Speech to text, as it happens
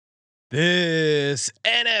This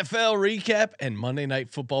NFL recap and Monday Night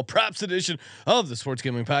Football props edition of the Sports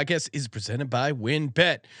Gambling Podcast is presented by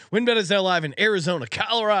WynnBet. WynnBet is now live in Arizona,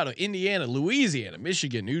 Colorado, Indiana, Louisiana,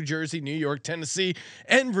 Michigan, New Jersey, New York, Tennessee,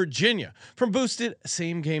 and Virginia. From boosted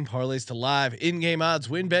same-game parlays to live in-game odds,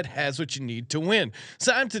 WynnBet has what you need to win.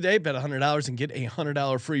 Sign up today, bet $100 and get a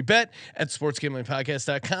 $100 free bet at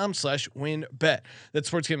sportsgamblingpodcast.com/WynnBet. That's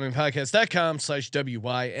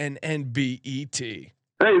sportsgamblingpodcast.com/WYNNBET.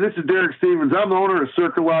 Hey, this is Derek Stevens. I'm the owner of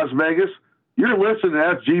Circa Las Vegas. You're listening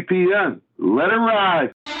to FGPN. Let it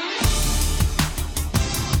ride.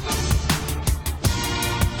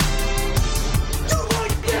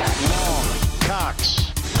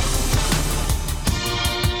 Cox.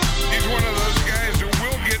 He's one of those guys who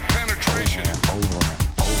will get penetration. Over.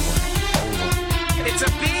 It's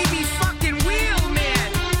a baby fucking wheel,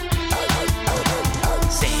 man.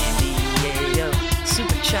 San Diego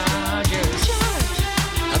Superchargers.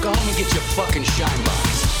 Now go home and get your fucking shine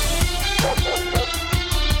box.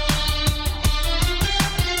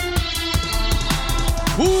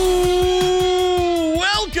 Woo!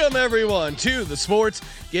 Welcome everyone to the Sports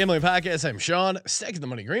Gambling Podcast. I'm Sean, stacking the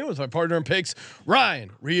money green with my partner in picks,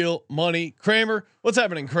 Ryan, Real Money Kramer. What's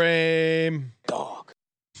happening, Kramer? Dog.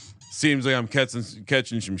 Seems like I'm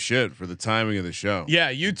catching some shit for the timing of the show.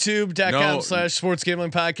 Yeah, youtube.com/sports gambling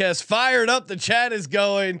podcast. Fired up. The chat is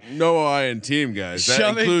going. No I and team guys.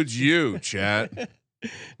 That includes you, chat.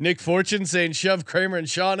 Nick Fortune saying shove Kramer and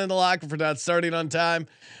Sean in the locker for not starting on time.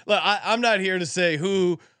 Look, I'm not here to say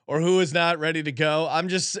who is not ready to go. I'm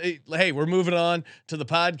just, hey, we're moving on to the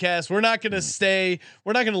podcast. We're not going to stay.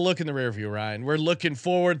 We're not going to look in the rear view, Ryan. We're looking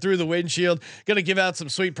forward through the windshield. Going to give out some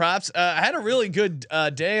sweet props. I had a really good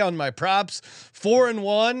day on my props.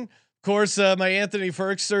 4-1. Of course, my Anthony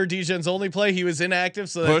Ferkster, DJ's only play. He was inactive,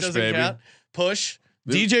 so that doesn't count. Push.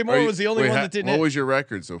 DJ Moore was the only one that didn't. What was your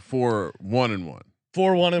record? So 4-1-1.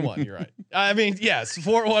 4-1-1. You're right. I mean, yes,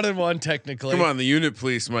 4-1-1 technically. Come on, the unit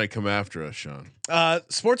police might come after us, Sean.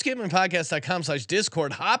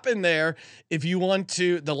 Sportsgamblingpodcast.com/Discord. Hop in there if you want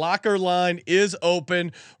to. The locker line is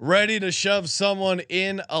open, ready to shove someone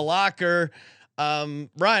in a locker. Ryan,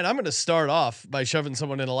 I'm going to start off by shoving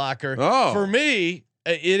someone in a locker. Oh. For me,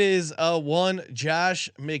 it is one Josh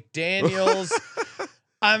McDaniels.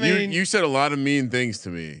 I mean, you said a lot of mean things to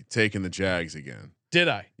me taking the Jags again. Did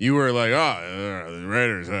I? You were like, the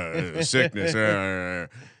Raiders, sickness,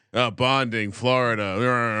 bonding,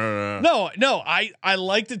 Florida. No. I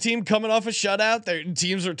like the team coming off a shutout. Their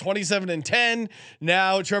teams are 27-10.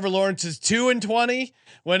 Now Trevor Lawrence is 2-20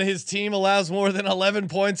 when his team allows more than 11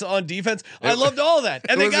 points on defense. I loved all that.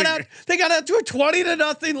 And they got out to a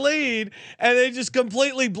 20-0 lead and they just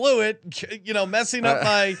completely blew it, messing up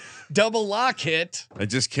my double lock hit. I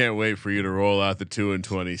just can't wait for you to roll out the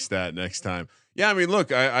 2-20 stat next time. Yeah, I mean,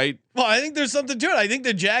 look, I think there's something to it. I think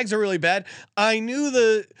the Jags are really bad. I knew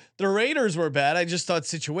the Raiders were bad. I just thought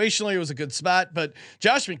situationally it was a good spot. But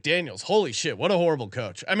Josh McDaniels, holy shit, what a horrible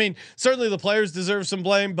coach. I mean, certainly the players deserve some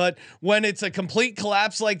blame, but when it's a complete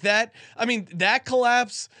collapse like that, I mean, that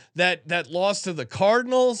collapse, that loss to the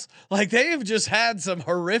Cardinals, like they have just had some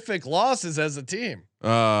horrific losses as a team.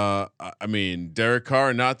 I mean, Derek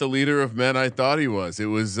Carr, not the leader of men I thought he was. It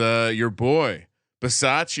was your boy.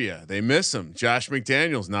 Bisaccia, they miss him. Josh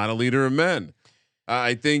McDaniels, not a leader of men.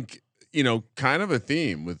 I think, kind of a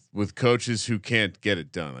theme with coaches who can't get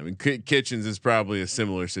it done. I mean, Kitchens is probably a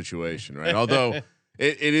similar situation, right? Although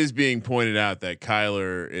it is being pointed out that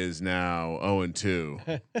Kyler is now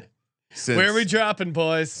 0-2. Where are we dropping,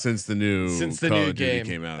 boys? Since the new Call of Duty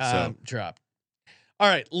came out. So dropped. All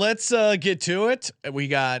right, let's get to it. We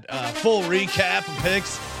got full recap of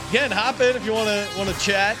picks. Again, hop in if you want to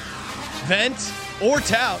chat, vent, or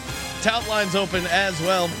tout. Tout line's open as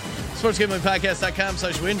well.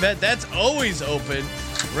 SportsGamblingPodcast.com/WynnBet. That's always open,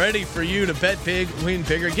 ready for you to bet big, win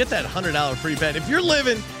bigger. Get that $100 free bet. If you're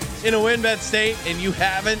living in a WynnBet state and you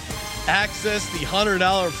haven't accessed the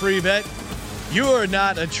 $100 free bet, you are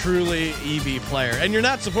not a truly EB player, and you're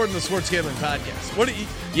not supporting the Sports Gambling Podcast. What do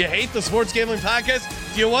you hate the Sports Gambling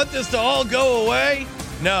Podcast? Do you want this to all go away?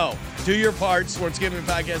 No. Do your part.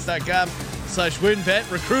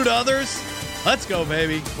 SportsGamblingPodcast.com/WynnBet. Recruit others. Let's go,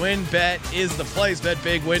 baby. WynnBet is the place. Bet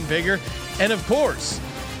big, win bigger. And of course,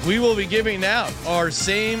 we will be giving out our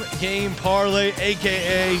same game parlay,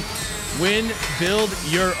 AKA win, build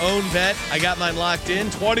your own bet. I got mine locked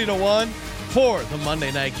in 20-1 for the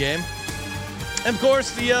Monday night game. And of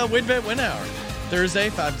course, the WynnBet win hour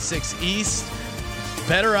Thursday, 5 to 6 East.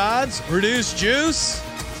 Better odds, reduced juice.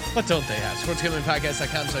 What don't they have?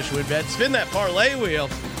 SportsGamblingPodcast.com/WynnBet. Spin that parlay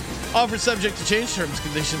wheel. Offer subject to change. Terms and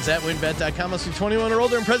conditions at winbet.com. Must be 21 or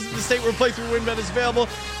older and present in the state where playthrough WinBet is available.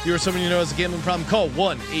 If you or someone you know has a gambling problem, call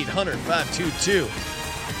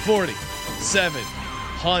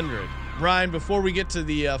 1-800-522-4700. Ryan, before we get to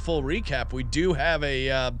the full recap, we do have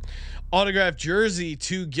a autographed jersey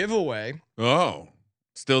to give away. Oh,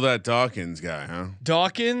 still that Dawkins guy, huh?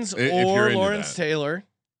 Dawkins If you're or into Lawrence that. Taylor.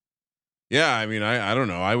 Yeah, I mean, I don't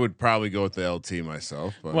know. I would probably go with the LT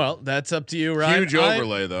myself. But Well, that's up to you, Ryan. huge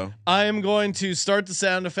overlay though. I am going to start the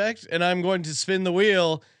sound effect and I'm going to spin the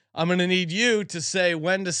wheel. I'm going to need you to say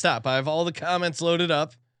when to stop. I have all the comments loaded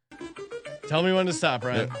up. Tell me when to stop,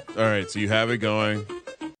 Ryan. All right, so you have it going.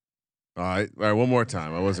 All right, one more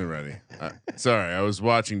time. I wasn't ready. Sorry, I was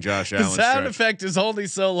watching Josh The Allen. sound stretch. effect is only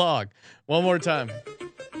so long. One more time.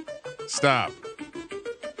 Stop.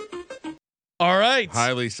 All right.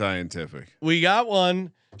 Highly scientific. We got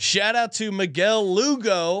one. Shout out to Miguel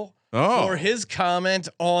Lugo for his comment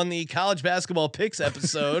on the college basketball picks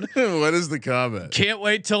episode. What is the comment? Can't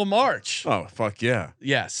wait till March. Oh, fuck yeah.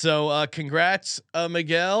 Yeah. So congrats,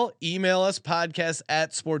 Miguel. Email us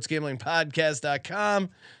podcast@sportsgamblingpodcast.com.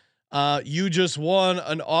 You just won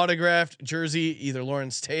an autographed jersey, either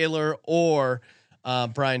Lawrence Taylor or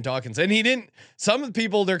Brian Dawkins. And he didn't, some of the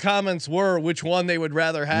people, their comments were which one they would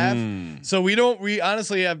rather have. So we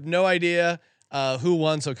honestly have no idea who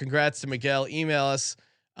won. So congrats to Miguel. Email us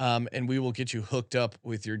and we will get you hooked up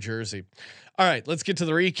with your jersey. All right, let's get to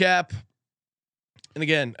the recap. And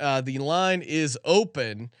again, the line is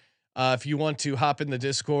open. If you want to hop in the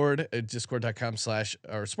Discord, discord.com/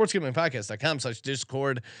 or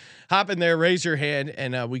sportsgamblingpodcast.com/discord, hop in there, raise your hand,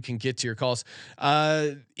 and we can get to your calls.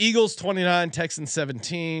 Eagles 29, Texans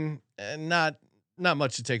 17. Not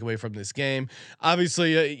much to take away from this game.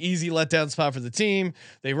 Obviously, an easy letdown spot for the team.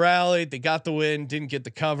 They rallied, they got the win, didn't get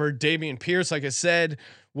the cover. Dameon Pierce, like I said,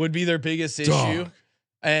 would be their biggest issue.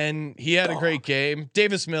 And he had a great game.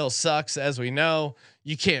 Davis Mills sucks, as we know.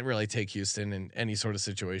 You can't really take Houston in any sort of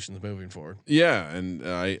situations moving forward. Yeah, and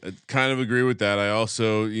I kind of agree with that. I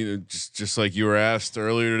also, just like you were asked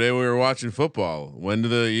earlier today, when we were watching football. When do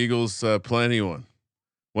the Eagles play anyone?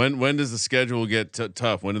 When does the schedule get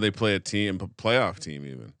tough? When do they play a playoff team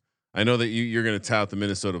even? I know that you're going to tout the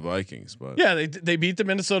Minnesota Vikings, but yeah, they beat the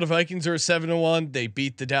Minnesota Vikings who are 7-1. They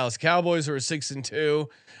beat the Dallas Cowboys who are 6-2.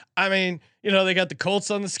 I mean, they got the Colts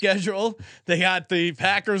on the schedule. They got the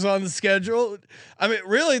Packers on the schedule. I mean,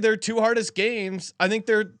 really, their two hardest games, I think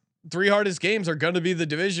their three hardest games are going to be the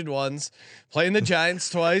division ones, playing the Giants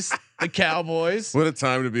twice, the Cowboys. What a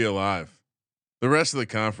time to be alive. The rest of the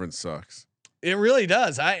conference sucks. It really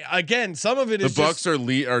does. Some of it is the Bucks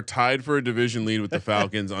are tied for a division lead with the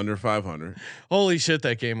Falcons under 500. Holy shit,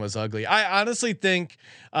 that game was ugly. I honestly think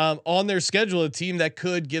on their schedule, a team that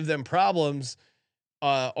could give them problems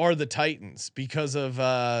are the Titans because of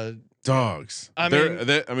dogs. I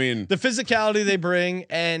mean, the physicality they bring,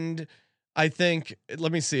 and I think,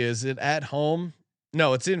 let me see, is it at home?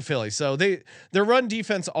 No, it's in Philly. So their run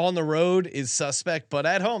defense on the road is suspect, but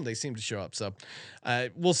at home they seem to show up. So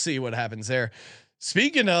we'll see what happens there.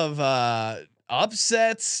 Speaking of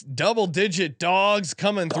upsets, double-digit dogs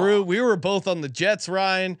coming through. We were both on the Jets,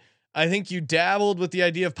 Ryan. I think you dabbled with the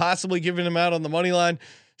idea of possibly giving them out on the money line.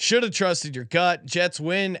 Should have trusted your gut. Jets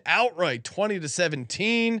win outright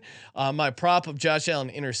 20-17. My prop of Josh Allen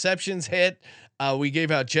interceptions hit. We gave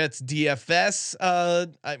out Jets DFS.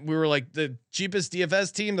 We were like the cheapest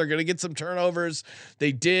DFS team. They're going to get some turnovers.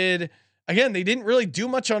 They did. Again, they didn't really do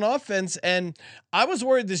much on offense. And I was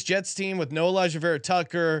worried this Jets team with no Elijah Vera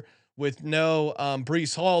Tucker, with no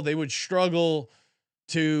Breece Hall, they would struggle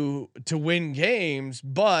to win games.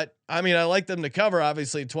 But I mean, I like them to cover.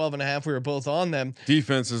 Obviously 12.5. We were both on them.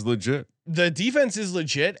 Defense is legit. The defense is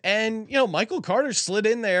legit, and Michael Carter slid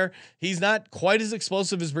in there. He's not quite as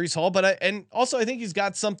explosive as Breece Hall, but I think he's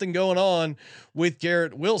got something going on with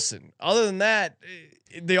Garrett Wilson. Other than that,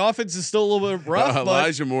 the offense is still a little bit rough.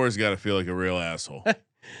 Elijah Moore's got to feel like a real asshole.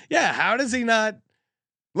 Yeah, how does he not?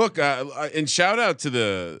 Look, and shout out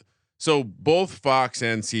to so both Fox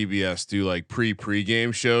and CBS do like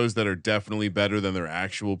pregame shows that are definitely better than their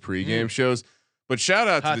actual pregame shows. But shout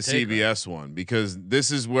out to the CBS one, because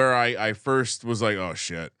this is where I first was like, oh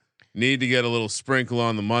shit, need to get a little sprinkle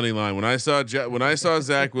on the money line. When I saw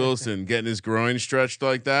Zach Wilson getting his groin stretched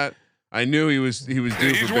like that, I knew he was due for big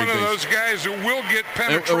things. He's one of those guys who will get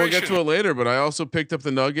penetration. And we'll get to it later, but I also picked up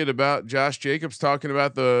the nugget about Josh Jacobs talking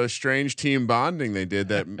about the strange team bonding they did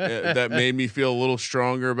that made me feel a little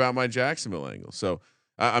stronger about my Jacksonville angle. So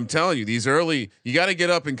I'm telling you, these early, you got to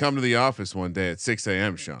get up and come to the office one day at 6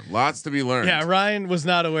 a.m. Sean, lots to be learned. Yeah, Ryan was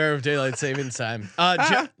not aware of daylight savings time.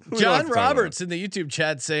 John Roberts in the YouTube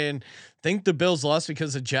chat saying think the Bills lost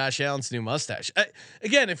because of Josh Allen's new mustache.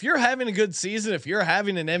 Again, if you're having a good season, if you're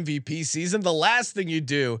having an MVP season, the last thing you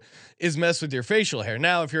do is mess with your facial hair.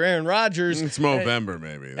 Now, if you're Aaron Rodgers, It's Movember,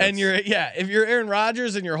 maybe. and if you're Aaron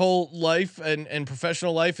Rodgers and your whole life and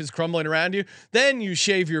professional life is crumbling around you, then you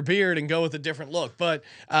shave your beard and go with a different look. But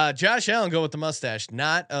Josh Allen, go with the mustache,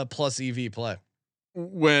 not a plus EV play.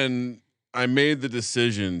 When I made the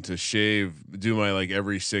decision to do my like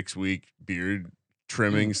every 6-week beard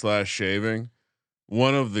trimming / shaving,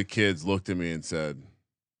 one of the kids looked at me and said,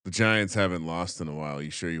 "The Giants haven't lost in a while. You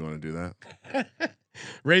sure you want to do that?"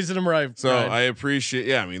 Raising them right. So right. I appreciate.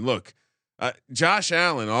 Yeah, I mean, look, Josh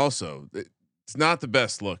Allen also. It's not the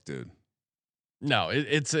best look, dude. No,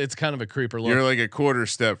 it's kind of a creeper look. You're like a quarter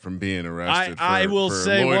step from being arrested. I will for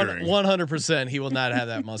say loitering. 100% he will not have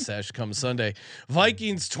that mustache come Sunday.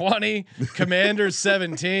 Vikings 20, Commanders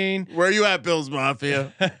 17. Where are you at, Bills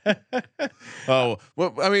Mafia? Oh,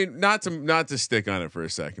 well, I mean, not to stick on it for a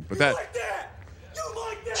second, but that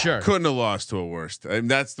Sure. couldn't have lost to a worst. I mean,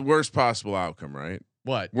 that's the worst possible outcome, right?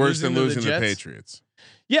 What? Worse than losing to the Jets? Patriots.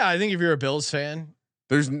 Yeah, I think if you're a Bills fan,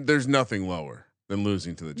 There's nothing lower than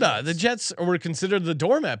losing to the Jets. no, the Jets were considered the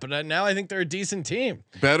doormat, but now I think they're a decent team.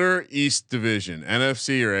 Better East Division,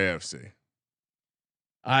 NFC or AFC?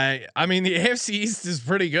 I mean the AFC East is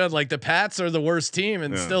pretty good. Like the Pats are the worst team,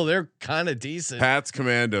 and Yeah. still they're kind of decent. Pats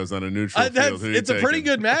Commandos on a neutral field. Who you It's a pretty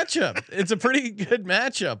taking? good matchup. It's a pretty good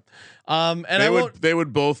matchup. And they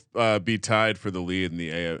would both be tied for the lead in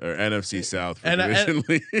the NFC South for division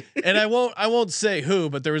lead. and I won't say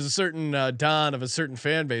who, but there was a certain Don of a certain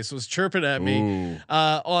fan base was chirping at me Ooh.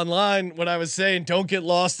 online when I was saying don't get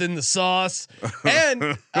lost in the sauce.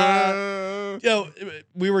 And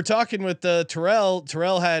we were talking with Terrell.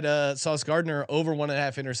 Terrell had Sauce Gardner over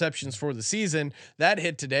 1.5 interceptions for the season. That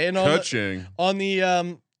hit today, and on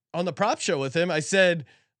the prop show with him, I said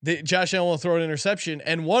that Josh Allen will throw an interception,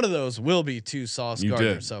 and one of those will be to Sauce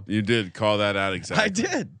Gardner. So You did call that out exactly. I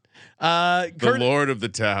did. The Lord of the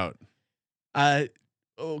Tout.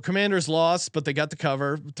 Commanders lost, but they got the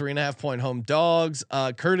cover. 3.5 point home dogs.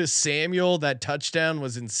 Curtis Samuel, that touchdown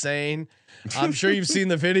was insane. I'm sure you've seen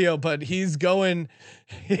the video, but he's going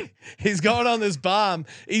on this bomb.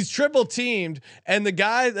 He's triple teamed, and the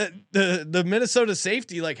guy that the Minnesota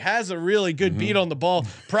safety like has a really good beat on the ball.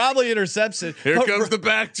 Probably intercepts it. Here comes the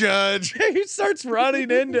back judge. He starts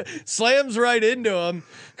running slams right into him.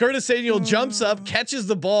 Curtis Samuel jumps up, catches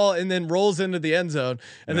the ball, and then rolls into the end zone.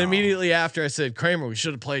 And then immediately after, I said, Kramer, we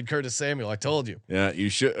should have played Curtis Samuel. I told you. Yeah, you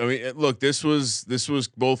should. I mean, look, this was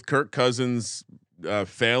both Kirk Cousins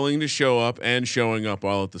failing to show up and showing up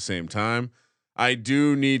all at the same time. I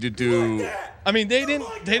do need to do. I mean, they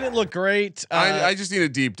didn't look great. I just need a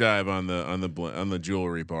deep dive on the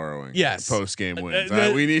jewelry borrowing. Yes. Post game wins.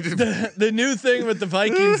 We need to. The new thing with the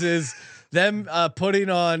Vikings is them putting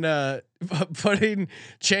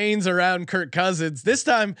chains around Kirk Cousins. This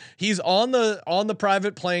time he's on the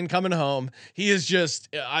private plane coming home. He is just,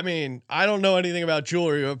 I mean, I don't know anything about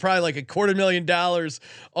jewelry, but probably like $250,000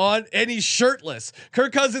 on, and he's shirtless.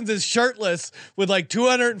 Kirk Cousins is shirtless with like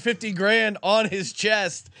 $250,000 on his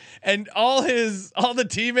chest, and all the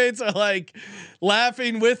teammates are like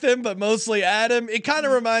laughing with him, but mostly at him. It kind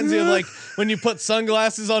of reminds me of like when you put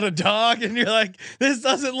sunglasses on a dog and you're like, this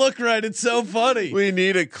doesn't look right. It's so funny. We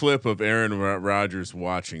need a clip of Aaron Rodgers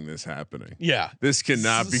watching this happening. Yeah. This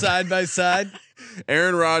cannot be side by side.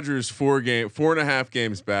 Aaron Rodgers 4.5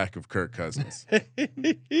 games back of Kirk Cousins. I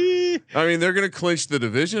mean, they're going to clinch the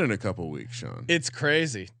division in a couple weeks, Sean. It's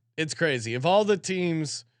crazy. It's crazy. Of all the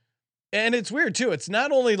teams, and it's weird too. It's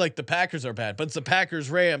not only like the Packers are bad, but it's the Packers,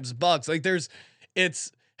 Rams, Bucks. Like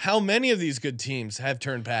it's how many of these good teams have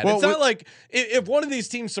turned bad. Well, it's not like if one of these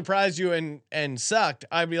teams surprised you and sucked,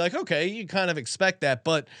 I'd be like, okay, you kind of expect that.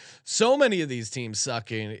 But so many of these teams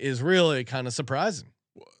sucking is really kind of surprising.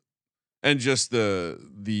 And just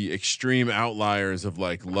the extreme outliers of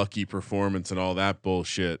like lucky performance and all that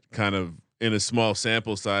bullshit kind of in a small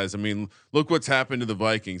sample size. I mean, look what's happened to the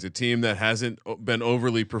Vikings, a team that hasn't been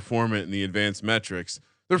overly performant in the advanced metrics.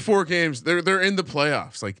 They're 4 games. They're in the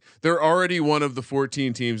playoffs. Like they're already one of the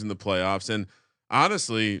 14 teams in the playoffs. And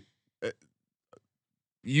honestly,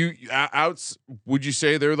 would you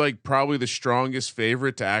say they're like probably the strongest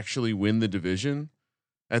favorite to actually win the division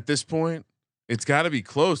at this point? It's got to be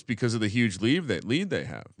close because of the huge lead they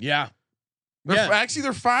have. Yeah. Actually,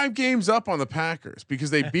 they're 5 games up on the Packers because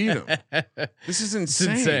they beat them. This is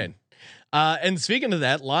insane. It's insane. And speaking of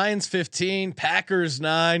that, Lions 15, Packers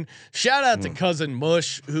 9. Shout out to cousin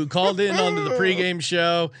Mush, who called in onto the pregame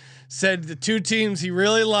show, said the 2 teams he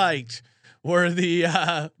really liked were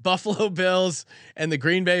the Buffalo Bills and the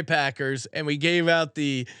Green Bay Packers, and we gave out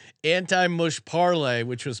the anti-mush parlay,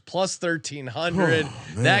 which was plus 1,300.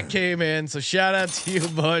 That came in. So shout out to you,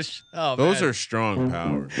 Bush. Oh, Those man. are strong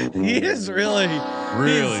powers. He is really.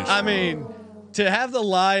 I strong. mean, to have the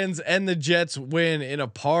Lions and the Jets win in a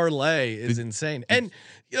parlay is insane. And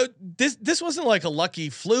this wasn't like a lucky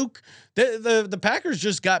fluke. The Packers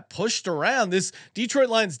just got pushed around. This Detroit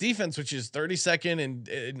Lions defense, which is 32nd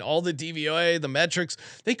in all the DVOA, the metrics,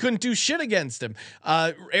 they couldn't do shit against him.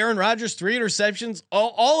 Aaron Rodgers, 3 interceptions,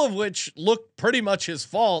 all of which looked pretty much his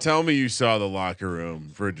fault. Tell me you saw the locker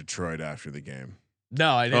room for Detroit after the game.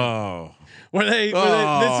 No, I didn't. Oh, Were they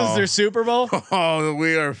this is their Super Bowl? oh,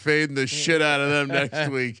 we are fading the shit out of them next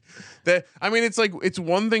week. I mean, it's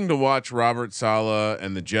one thing to watch Robert Saleh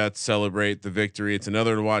and the Jets celebrate the victory. It's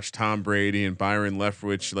another to watch Tom Brady and Byron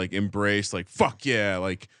Leftwich like embrace like fuck yeah,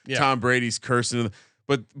 like Tom Brady's cursing.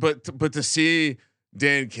 But to see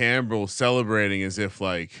Dan Campbell celebrating as if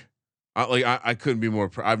I couldn't be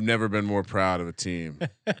more. I've never been more proud of a team,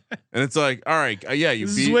 and it's like, all right, you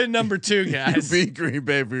This beat is win number 2, guys. you beat Green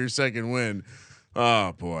Bay for your second win.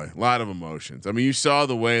 Oh boy, a lot of emotions. I mean, you saw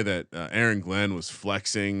the way that Aaron Glenn was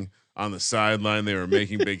flexing on the sideline. They were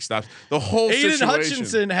making big stops. The whole Aiden situation.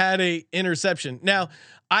 Hutchinson had a interception. Now,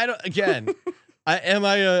 I don't. Again, am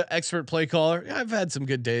I a expert play caller? I've had some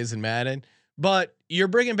good days in Madden, but you're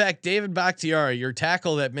bringing back David Bakhtiari, your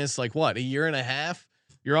tackle that missed like what, a year and a half.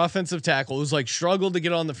 Your offensive tackle who's like struggled to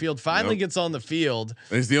get on the field, finally gets on the field.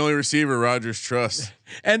 He's the only receiver Rodgers trusts.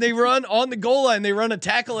 And they run on the goal line. They run a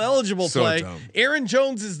tackle eligible play. Dumb. Aaron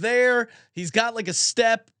Jones is there. He's got like a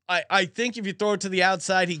step. I think if you throw it to the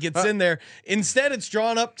outside, he gets in there. Instead, it's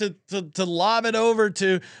drawn up to lob it over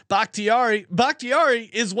to Bakhtiari. Bakhtiari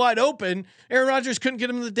is wide open. Aaron Rodgers couldn't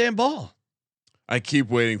get him the damn ball. I keep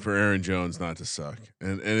waiting for Aaron Jones not to suck,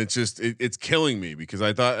 and it's just it's killing me because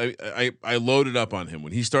I thought I loaded up on him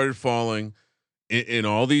when he started falling in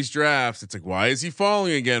all these drafts. It's like, why is he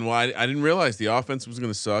falling again? Well, I didn't realize the offense was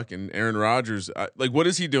going to suck, and Aaron Rodgers, what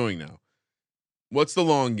is he doing now? What's the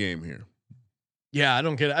long game here? Yeah, I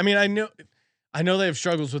don't get it. I mean, I know they have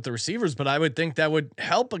struggles with the receivers, but I would think that would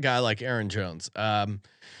help a guy like Aaron Jones.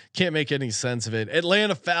 Can't make any sense of it.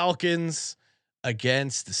 Atlanta Falcons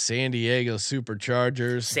against the San Diego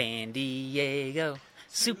Superchargers. San Diego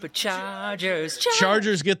Superchargers.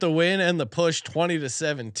 Chargers get the win and the push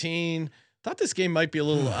 20-17. Thought this game might be a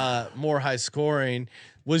little more high scoring.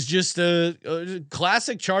 Was just a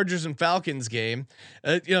classic Chargers and Falcons game.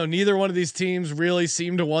 Neither one of these teams really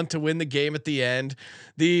seemed to want to win the game at the end.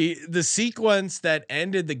 The sequence that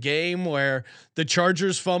ended the game where the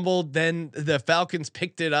Chargers fumbled, then the Falcons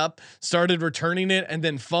picked it up, started returning it, and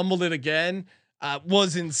then fumbled it again.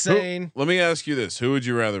 Was insane. Let me ask you this: who would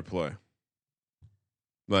you rather play?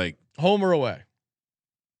 Like home or away?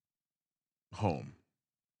 Home.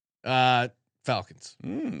 Falcons.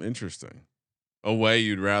 Interesting. Away,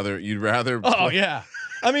 you'd rather. Oh yeah.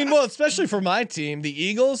 I mean, well, especially for my team, the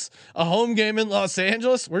Eagles, a home game in Los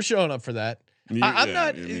Angeles, we're showing up for that. I'm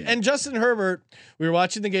not. And Justin Herbert, we were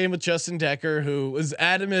watching the game with Justin Decker, who was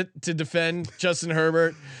adamant to defend Justin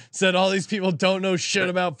Herbert. Said all these people don't know shit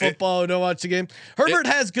about football, don't watch the game. Herbert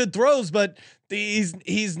has good throws, but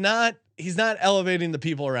he's not elevating the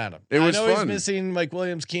people around him. It was I know fun. He's missing Mike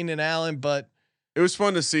Williams, Keenan Allen, but it was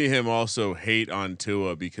fun to see him also hate on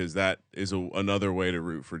Tua because that is another way to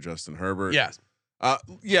root for Justin Herbert. yeah.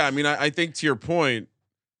 Yeah. I mean, I think to your point,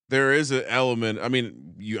 there is an element. I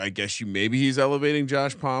mean, I guess maybe he's elevating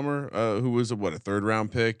Josh Palmer, who was a 3rd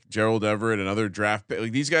round pick, Gerald Everett, another draft pick.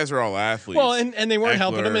 Like these guys are all athletes. Well, and they weren't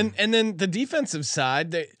helping Eckler. him. And then the defensive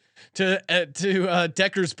side, to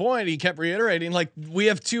Decker's point, he kept reiterating, like, we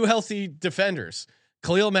have 2 healthy defenders,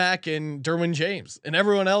 Khalil Mack and Derwin James, and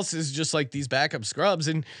everyone else is just like these backup scrubs.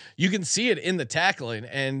 And you can see it in the tackling.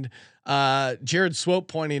 And Jared Swope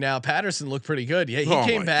pointing out Patterson looked pretty good. Yeah, he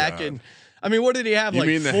came back God. and I mean, what did he have? You like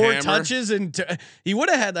mean the 4 hammer? touches, and he would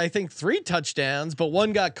have had, I think, 3 touchdowns, but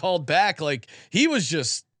 1 got called back. Like he was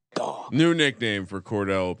just new nickname for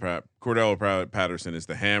Cordell Patterson is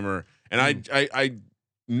the Hammer, and I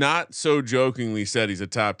not so jokingly said he's a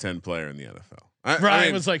top 10 player in the NFL.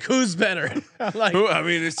 Brian was like, "Who's better?" Like, I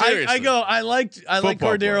mean, it's seriously. I like Football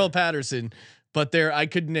Cordero player. Patterson, but I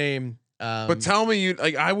could name. But tell me,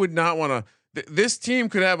 I would not want to. This team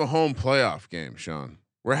could have a home playoff game, Sean.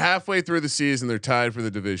 We're halfway through the season. They're tied for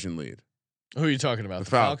the division lead. Who are you talking about?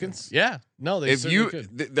 The Falcons? Yeah. No, they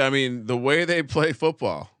could. I mean, the way they play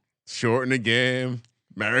football, shorten the game.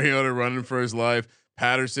 Mariota running for his life.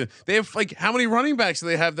 Patterson. They have how many running backs do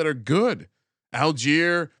they have that are good?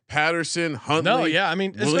 Algier, Patterson, Huntley. No, yeah, I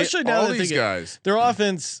mean, especially now all that these guys. their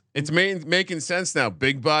offense, It's making sense now.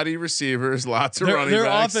 Big body receivers, lots of their running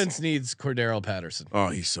backs. offense needs Cordero Patterson. Oh,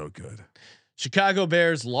 he's so good. Chicago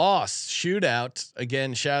Bears lost shootout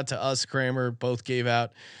again. Shout out to us, Kramer. Both gave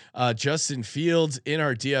out Justin Fields in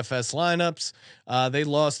our DFS lineups. They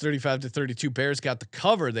lost 35-32. Bears got the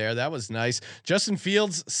cover there. That was nice. Justin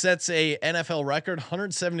Fields sets a NFL record,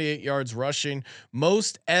 178 yards rushing,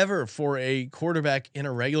 most ever for a quarterback in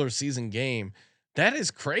a regular season game. That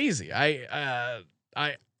is crazy. I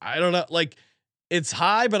don't know. Like, it's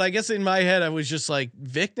high, but I guess in my head I was just like,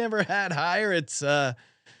 Vic never had higher.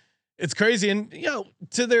 It's crazy. And, you know,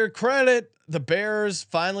 to their credit, the Bears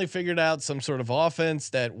finally figured out some sort of offense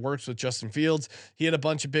that works with Justin Fields. He had a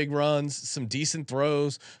bunch of big runs, some decent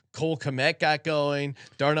throws. Cole Kmet got going.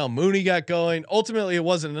 Darnell Mooney got going. Ultimately, it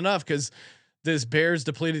wasn't enough because this Bears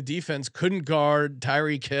depleted defense couldn't guard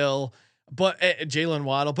Tyreek Hill, but Jalen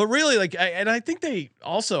Waddle. But really, like, I think they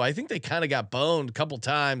kind of got boned a couple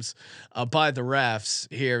times by the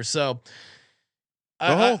refs here. So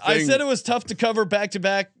I said it was tough to cover back to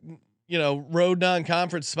back, you know, road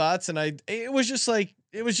non-conference spots, and it was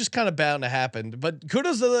just kind of bound to happen. But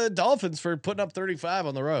kudos to the Dolphins for putting up 35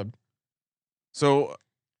 on the road. So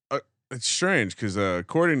it's strange because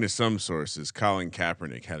according to some sources, Colin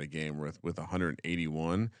Kaepernick had a game with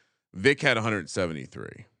 181. Vic had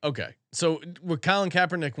 173. Okay, so with Colin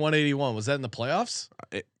Kaepernick 181, was that in the playoffs?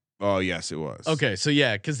 Oh yes, it was. Okay, so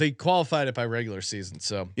yeah, because they qualified it by regular season.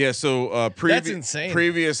 So yeah, so that's insane.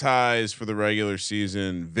 Previous highs for the regular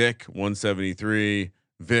season: Vic 173,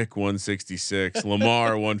 Vic 166,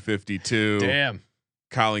 Lamar 152. Damn.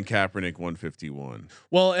 Colin Kaepernick 151.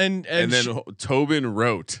 Well, and then Tobin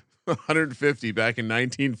wrote 150 back in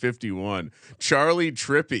 1951. Charlie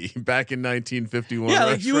Trippy back in 1951. Yeah,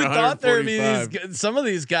 like you would thought there'd be some of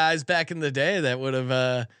these guys back in the day that would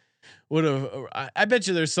have. I bet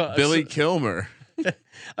you there's some Billy Kilmer.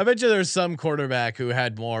 I bet you there's some quarterback who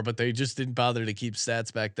had more, but they just didn't bother to keep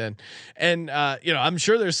stats back then. And you know, I'm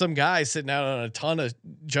sure there's some guy sitting out on a ton of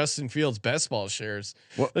Justin Fields best ball shares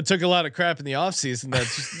that took a lot of crap in the offseason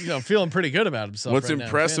that's just, you know, feeling pretty good about himself. What's right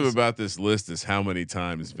impressive now, about this list is how many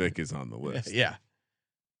times Vic is on the list. Yeah.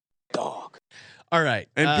 Dog. All right.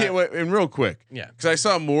 And real quick. Yeah. Because I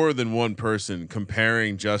saw more than one person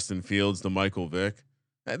comparing Justin Fields to Michael Vick.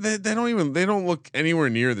 They don't look anywhere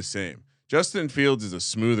near the same. Justin Fields is a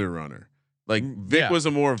smoother runner. Like Vic was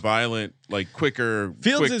a more violent, like quicker.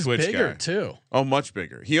 Fields quick is twitch bigger guy. too. Oh, much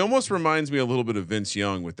bigger. He almost reminds me a little bit of Vince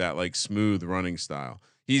Young with that like smooth running style.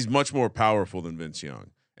 He's much more powerful than Vince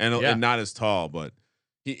Young, and not as tall, but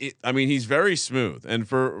he's very smooth. And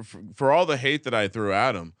for all the hate that I threw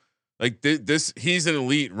at him, like this, he's an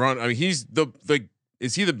elite run. I mean, he's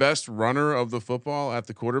is he the best runner of the football at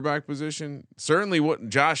the quarterback position? Certainly, what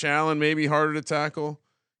Josh Allen may be harder to tackle.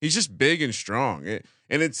 He's just big and strong. And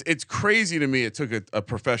it's crazy to me. It took a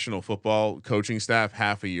professional football coaching staff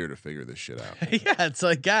half a year to figure this shit out. Yeah, it's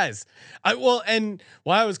like, guys, and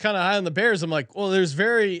while I was kind of high on the Bears, I'm like, well, there's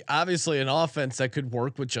very obviously an offense that could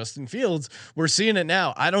work with Justin Fields. We're seeing it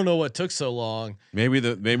now. I don't know what took so long. Maybe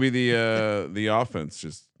the offense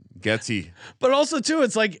just Getsy. But also too,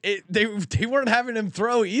 it's like they weren't having him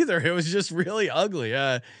throw either. It was just really ugly.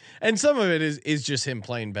 And some of it is just him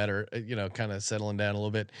playing better, you know, kind of settling down a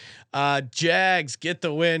little bit. Jags get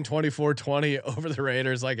the win 24-20 over the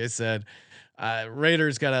Raiders. Like I said,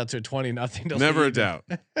 Raiders got out to a 20-0. Never a doubt.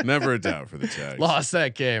 Never a doubt for the Jags. Lost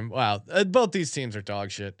that game. Wow. Both these teams are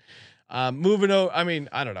dog shit. Moving over. I mean,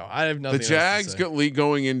 I don't know. I have nothing. The Jags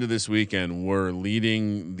going into this weekend were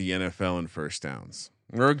leading the NFL in first downs.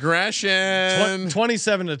 Regression.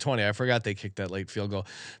 27-20. I forgot they kicked that late field goal.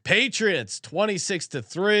 Patriots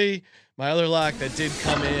 26-3. My other lock that did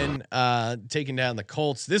come in, taking down the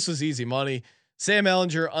Colts. This was easy money. Sam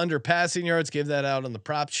Ehlinger under passing yards. Gave that out on the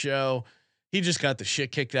prop show. He just got the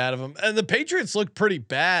shit kicked out of him. And the Patriots looked pretty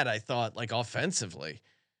bad, I thought, like offensively.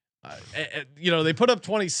 You know, they put up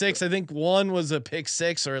 26. I think one was a pick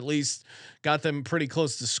six, or at least got them pretty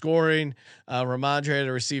close to scoring. Ramondre had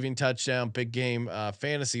a receiving touchdown, big game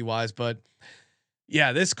fantasy wise. But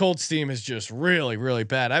yeah, this Colts team is just really, really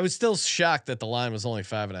bad. I was still shocked that the line was only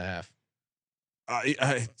 5.5.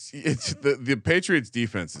 It's the Patriots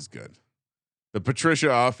defense is good. The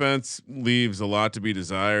Patricia offense leaves a lot to be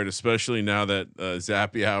desired, especially now that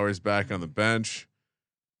Zappy Hour is back on the bench.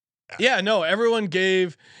 Yeah, no, everyone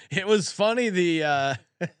gave. It was funny the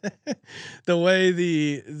way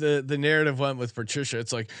the narrative went with Patricia.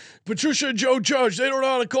 It's like Patricia and Joe Judge, they don't know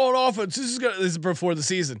how to call an offense. This is before the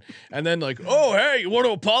season, and then like, oh hey, you want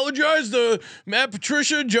to apologize to Matt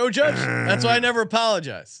Patricia and Joe Judge? That's why I never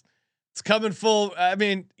apologize. It's coming full. I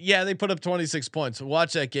mean, yeah, they put up 26 points. So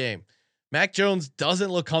watch that game. Mac Jones doesn't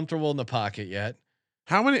look comfortable in the pocket yet.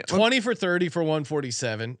 How many? 20 for 30 for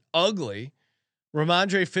 147. Ugly.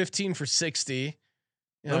 Ramondre 15 for 60.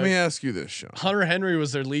 Let me ask you this, Sean. Hunter Henry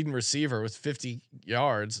was their leading receiver with 50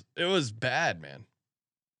 yards. It was bad, man.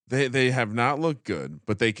 They have not looked good,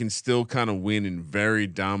 but they can still kind of win in very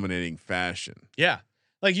dominating fashion. Yeah.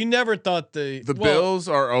 Like you never thought the Bills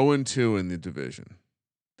are 0-2 in the division.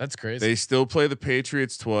 That's crazy. They still play the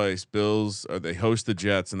Patriots twice. Bills they host the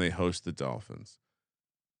Jets and they host the Dolphins.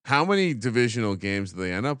 How many divisional games do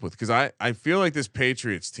they end up with? Because I feel like this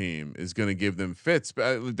Patriots team is going to give them fits.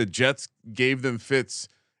 The Jets gave them fits,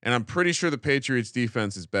 and I'm pretty sure the Patriots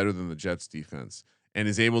defense is better than the Jets defense and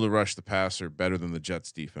is able to rush the passer better than the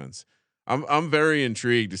Jets defense. I'm very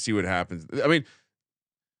intrigued to see what happens. I mean,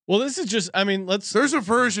 well, this is just. I mean, there's a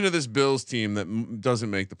version of this Bills team that doesn't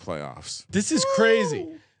make the playoffs. This is crazy.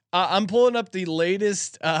 I'm pulling up the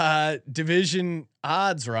latest division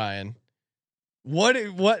odds, Ryan.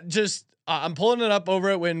 What just I'm pulling it up over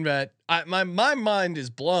at WinBet. My mind is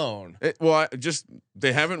blown.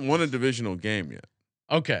 They haven't won a divisional game yet.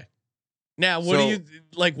 Okay. Now, what do you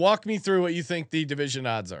like? Walk me through what you think the division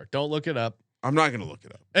odds are. Don't look it up. I'm not going to look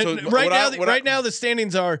it up. And So right now the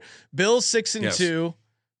standings are Bills 6-2,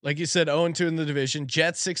 like you said, 0-2 in the division.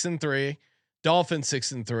 Jets 6-3, Dolphins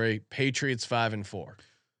 6-3, Patriots 5-4.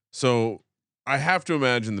 So I have to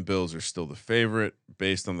imagine the Bills are still the favorite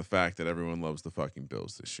based on the fact that everyone loves the fucking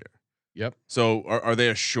Bills this year. Yep. So are they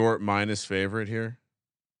a short minus favorite here?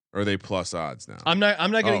 Or are they plus odds now? I'm not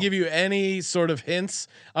going to give you any sort of hints.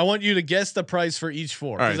 I want you to guess the price for each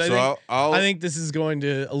four. All right, I think this is going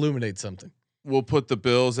to illuminate something. We'll put the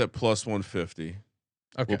Bills at plus 150.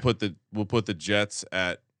 Okay. We'll put the Jets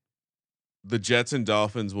at the Jets and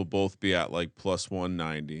Dolphins will both be at like plus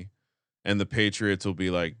 190, and the Patriots will be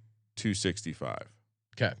like 265.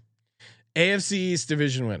 Okay. AFC East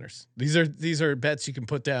division winners. These are bets you can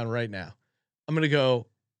put down right now. I'm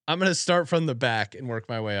going to start from the back and work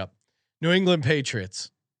my way up. New England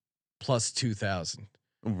Patriots plus 2,000.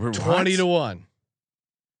 20-1.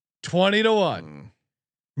 20-1.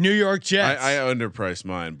 New York Jets. I underpriced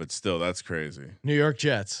mine, but still, that's crazy. New York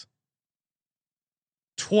Jets.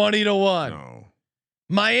 20-1. No.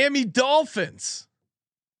 Miami Dolphins.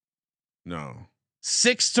 No.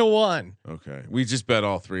 6-1. Okay. We just bet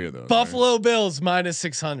all three of those. Buffalo Bills minus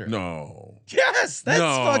 600. No. Yes, that's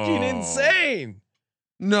fucking insane.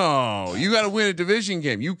 No, you got to win a division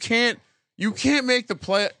game. You can't make the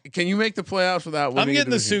play. Can you make the playoffs without winning? I'm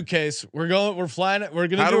getting the suitcase. We're flying. We're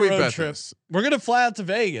going to do a road trip. This? We're going to fly out to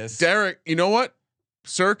Vegas. Derek, you know what?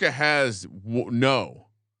 Circa has no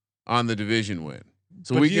on the division win.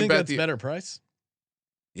 So but we do you can think bet that's better price.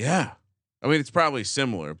 Yeah. I mean, it's probably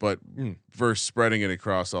similar, but versus spreading it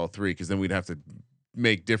across all three, because then we'd have to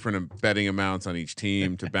make different betting amounts on each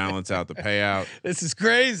team to balance out the payout. This is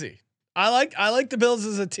crazy. I like the Bills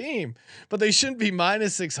as a team, but they shouldn't be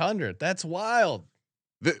minus 600. That's wild.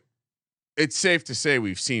 It's safe to say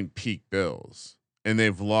we've seen peak Bills, and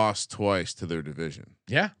they've lost twice to their division.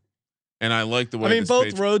 Yeah. And I like the way. I mean,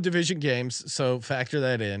 both road division games, so factor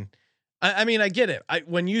that in. I mean, I get it.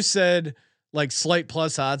 When you said like slight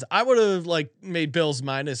plus odds, I would have like made Bills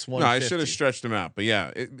minus 150. No, I should have stretched them out, but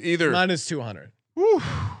yeah, either minus 200. Whew.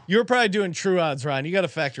 You're probably doing true odds, Ryan. You got to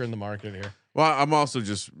factor in the market here. Well, I'm also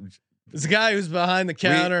just. It's a guy who's behind the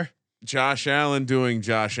counter. Josh Allen doing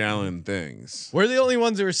Josh Allen things. We're the only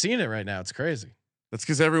ones who are seeing it right now. It's crazy. That's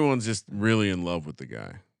because everyone's just really in love with the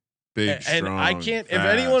guy. Big, strong, and I can't. fast.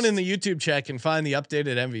 If anyone in the YouTube chat can find the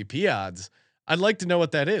updated MVP odds, I'd like to know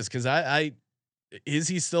what that is, because I is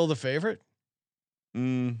he still the favorite?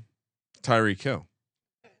 Tyreek Hill.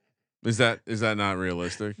 Is that not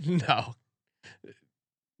realistic? No.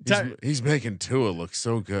 He's making Tua look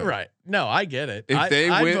so good. Right. No, I get it. If they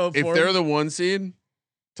win, if they're him. the 1 seed,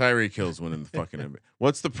 Tyreek Hill's winning the fucking NBA.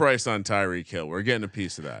 What's the price on Tyreek Hill? We're getting a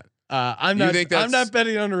piece of that. I'm not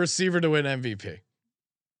betting on a receiver to win MVP.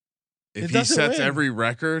 If he sets every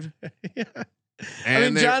record. Yeah. And I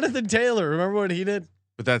mean, Jonathan Taylor, remember what he did?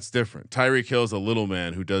 But that's different. Tyreek Hill's a little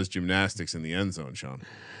man who does gymnastics in the end zone, Sean.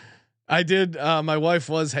 I did. My wife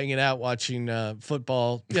was hanging out watching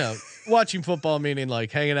football. You know, watching football meaning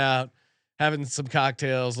like hanging out, having some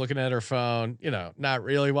cocktails, looking at her phone. You know, not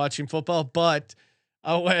really watching football. But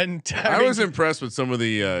when I was impressed with some of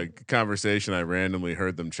the conversation I randomly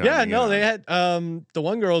heard them chiming. Yeah, no, they had the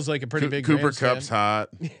one girl's like a pretty big Cooper Rams Kupp's fan.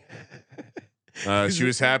 hot. She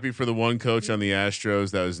was happy for the one coach on the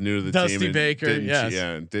Astros that was new to the Dusty team. Baker, yes.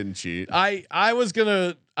 And didn't cheat. I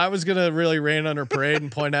I was gonna really rain on her parade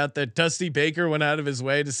and point out that Dusty Baker went out of his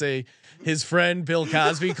way to say his friend Bill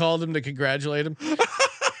Cosby called him to congratulate him.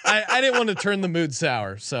 I didn't want to turn the mood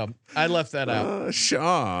sour, so I left that out.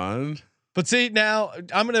 Sean. But see, now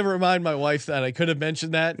I'm gonna remind my wife that I could have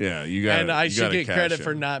mentioned that. Yeah, you got. And I should get credit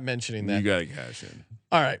for not mentioning that. You got to cash in.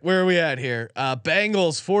 All right, where are we at here?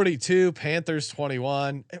 Bengals 42, Panthers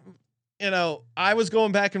 21. You know, I was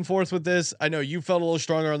going back and forth with this. I know you felt a little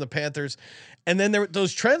stronger on the Panthers, and then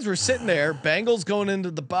those trends were sitting there. Bengals going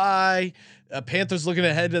into the bye, Panthers looking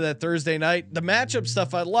ahead to that Thursday night. The matchup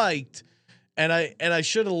stuff I liked, and I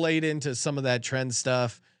should have laid into some of that trend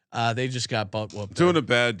stuff. They just got butt whooped. Doing a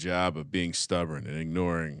bad job of being stubborn and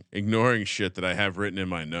ignoring shit that I have written in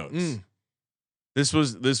my notes. This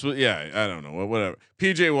was yeah, I don't know, whatever.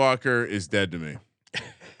 PJ Walker is dead to me.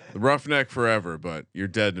 The roughneck forever, but you're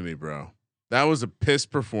dead to me, bro. That was a piss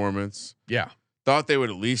performance. Yeah. Thought they would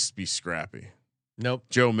at least be scrappy. Nope.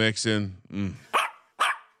 Joe Mixon.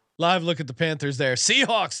 Live look at the Panthers there.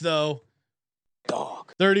 Seahawks though.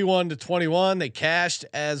 Dog. 31-21. They cashed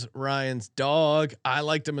as Ryan's dog. I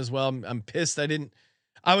liked them as well. I'm pissed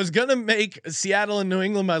I was gonna make Seattle and New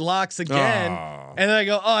England my locks again, and then I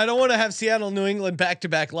go, I don't want to have Seattle and New England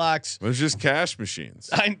back-to-back locks. It was just cash machines.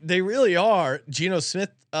 They really are. Geno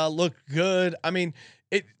Smith looked good. I mean,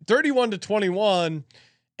 31-21,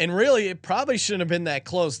 and really it probably shouldn't have been that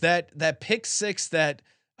close. That pick six that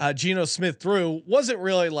Geno Smith threw wasn't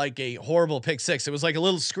really like a horrible pick six. It was like a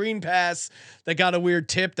little screen pass that got a weird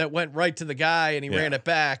tip that went right to the guy, and he ran it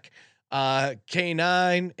back.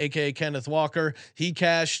 K9, aka Kenneth Walker, he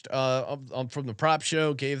cashed from the prop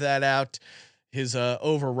show, gave that out. His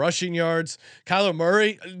over rushing yards. Kyler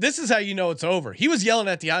Murray, this is how you know it's over. He was yelling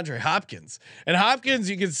at DeAndre Hopkins, and Hopkins,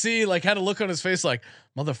 you can see like had a look on his face like,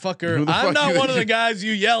 motherfucker, I'm not one of the guys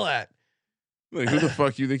you yell at. Like, who the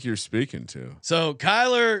fuck you think you're speaking to? So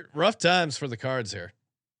Kyler, rough times for the Cards here,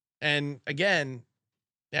 and again,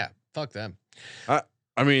 yeah, fuck them.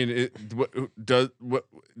 I mean, does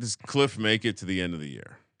Cliff make it to the end of the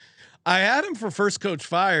year? I had him for first coach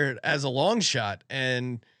fired as a long shot,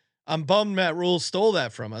 and I'm bummed Matt Rule stole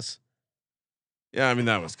that from us. Yeah, I mean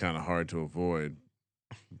that was kind of hard to avoid.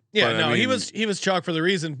 Yeah, but, no, I mean, he was chalk for the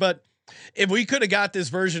reason. But if we could have got this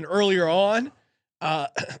version earlier on,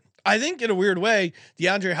 I think in a weird way,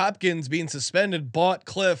 DeAndre Hopkins being suspended bought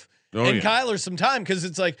Cliff and Kyler some time, because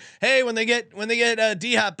it's like, hey, when they get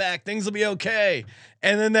D-Hop back, things will be okay.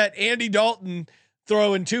 And then that Andy Dalton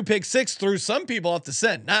throwing 2 pick six threw some people off the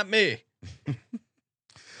scent, not me.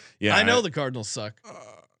 Yeah, I know the Cardinals suck.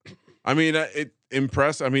 I mean, it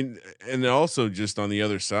impressed. I mean, and also just on the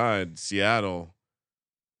other side, Seattle.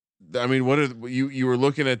 I mean, what are you were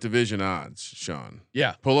looking at division odds, Sean?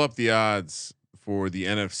 Yeah, pull up the odds for the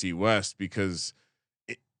NFC West, because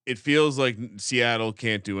it feels like Seattle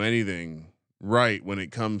can't do anything right when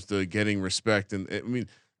it comes to getting respect. And I mean,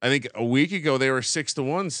 I think a week ago they were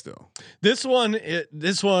 6-1 still. This one,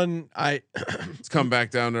 it's come back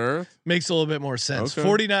down to earth. Makes a little bit more sense. Okay.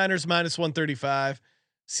 49ers -135,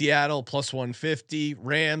 Seattle +150,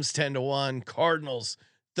 Rams 10-1, Cardinals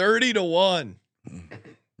 30-1.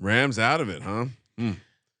 Rams out of it, huh?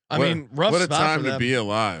 I mean, rough what a spot time for to them. be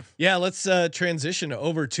alive. Yeah, let's transition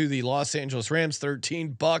over to the Los Angeles Rams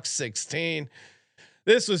 13, Bucks 16.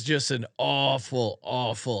 This was just an awful,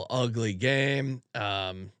 ugly game.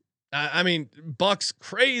 I mean, Bucks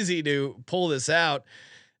crazy to pull this out.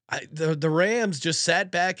 The Rams just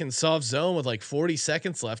sat back in soft zone with like 40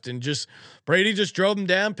 seconds left, and just Brady just drove them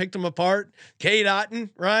down, picked them apart. Cade Otton,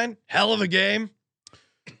 Ryan, hell of a game.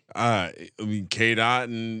 I mean, Cade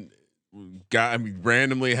Otton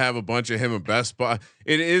randomly have a bunch of him at best spot.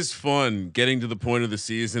 It is fun getting to the point of the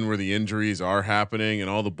season where the injuries are happening and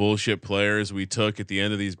all the bullshit players we took at the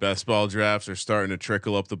end of these best ball drafts are starting to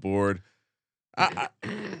trickle up the board. I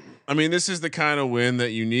mean, this is the kind of win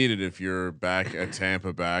that you needed if you're back at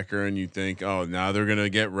Tampa backer and you think, oh, now they're gonna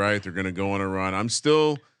get right, they're gonna go on a run. I'm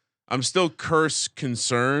still curse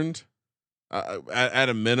concerned. At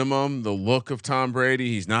a minimum, the look of Tom Brady,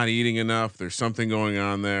 he's not eating enough. There's something going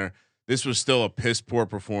on there. This was still a piss poor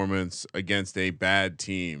performance against a bad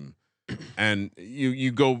team. And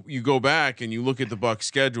you go back and you look at the Bucs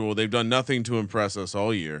schedule. They've done nothing to impress us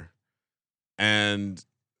all year. And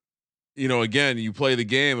you know, again, you play the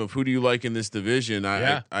game of who do you like in this division?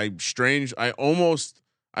 I almost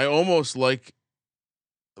like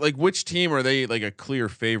which team are they like a clear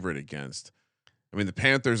favorite against? I mean, the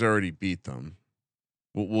Panthers already beat them.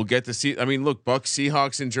 We'll get to see. I mean, look, Bucs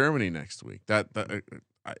Seahawks in Germany next week.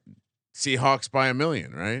 Seahawks by 1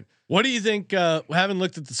 million, right? What do you think? We haven't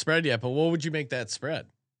looked at the spread yet, but what would you make that spread?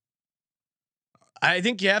 I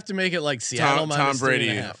think you have to make it like Seattle Tom minus Brady.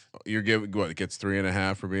 3.5. You're giving what? It gets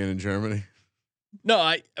 3.5 for being in Germany.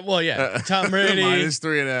 No, Tom Brady minus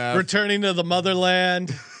 3.5. returning to the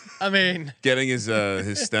motherland. I mean, getting his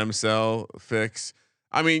stem cell fix.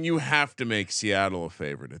 I mean, you have to make Seattle a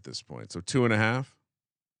favorite at this point. So 2.5.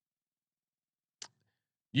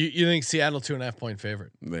 you think Seattle 2.5 point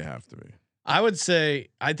favorite? They have to be. I would say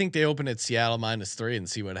I think they open at Seattle minus 3 and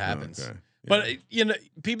see what happens. Okay. But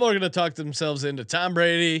people are going to talk themselves into Tom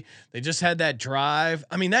Brady. They just had that drive.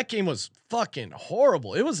 I mean, that game was fucking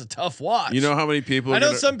horrible. It was a tough watch. You know how many people? I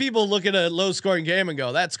know some people look at a low scoring game and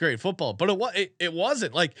go, "That's great football," but it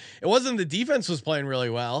wasn't. Like it wasn't. The defense was playing really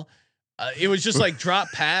well. It was just like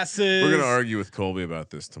drop passes. We're going to argue with Colby about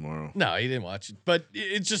this tomorrow. No, he didn't watch it, but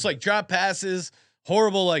it's just like drop passes,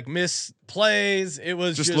 horrible like miss plays. It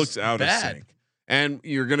was just looks out bad. of sync. And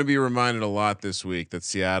you're going to be reminded a lot this week that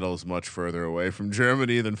Seattle is much further away from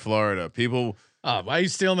Germany than Florida. People, why are you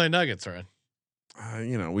stealing my nuggets,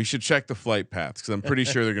 Ryan? We should check the flight paths because I'm pretty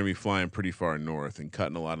sure they're going to be flying pretty far north and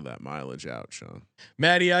cutting a lot of that mileage out. Sean,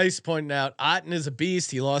 Matty Ice pointing out Otten is a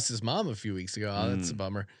beast. He lost his mom a few weeks ago. Oh, that's a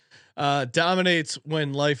bummer. Dominates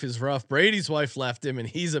when life is rough. Brady's wife left him, and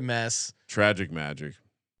he's a mess. Tragic magic.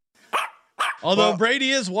 Although Brady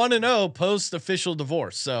is 1-0 post official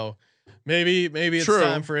divorce, so. Maybe it's True.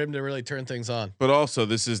 time for him to really turn things on. But also,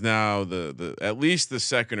 this is now the at least the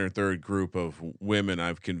second or third group of women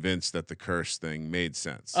I've convinced that the curse thing made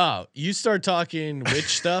sense. Oh, you start talking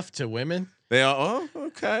witch stuff to women? They all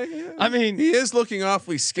okay. Yeah. I mean, he is looking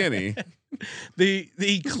awfully skinny.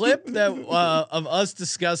 the clip that of us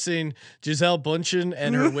discussing Giselle Bundchen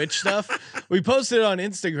and her witch stuff, we posted on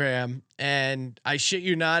Instagram, and I shit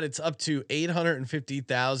you not, it's up to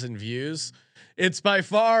 850,000 views. It's by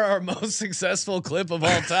far our most successful clip of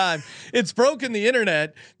all time. It's broken the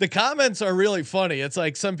internet. The comments are really funny. It's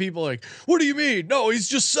like some people are like, "What do you mean? No, he's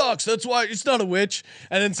just sucks. That's why he's not a witch."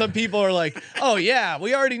 And then some people are like, "Oh yeah,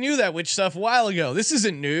 we already knew that witch stuff a while ago. This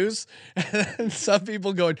isn't news." And some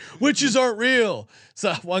people going, "Witches aren't real."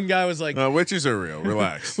 So one guy was like, "Witches are real.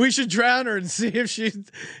 Relax. We should drown her and see if she,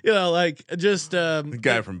 just." The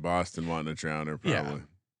guy from Boston wanting to drown her, probably. Yeah.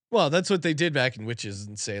 Well, that's what they did back in Witches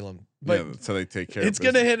in Salem. But yeah, that's how they take care. It's of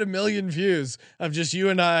gonna hit 1 million views of just you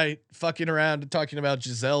and I fucking around and talking about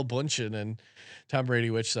Giselle Bundchen and Tom Brady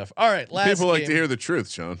witch stuff. All right, last people like game, to hear the truth,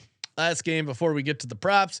 Sean. Last game before we get to the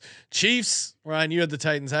props. Chiefs. Ryan, you had the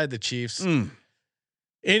Titans. I had the Chiefs. Andy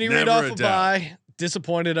Reid off a bye.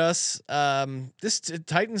 Disappointed us. This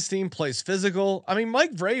Titans team plays physical. I mean,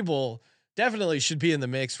 Mike Vrabel definitely should be in the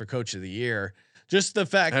mix for Coach of the Year. Just the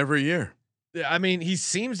fact every year. I mean, he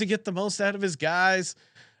seems to get the most out of his guys.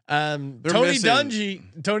 Tony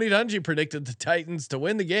Dungy predicted the Titans to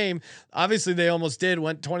win the game. Obviously, they almost did.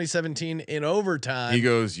 Went 2017 in overtime. He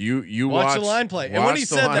goes, "You watch the line play." And when he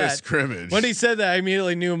said that, scrimmage. When he said that, I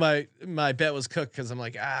immediately knew my bet was cooked because I'm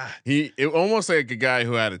like, It almost like a guy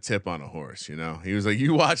who had a tip on a horse. You know, he was like,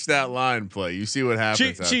 "You watch that line play. You see what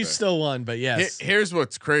happens." Chiefs still won, but yes. Here's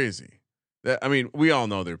what's crazy. I mean, we all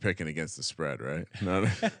know they're picking against the spread, right?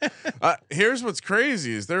 Here's what's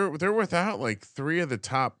crazy is they're without like 3 of the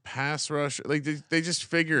top pass rush. Like they just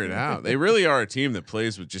figure it out. They really are a team that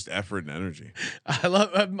plays with just effort and energy.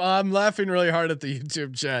 I'm laughing really hard at the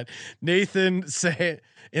YouTube chat. Nathan saying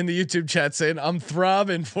in the YouTube chat saying, "I'm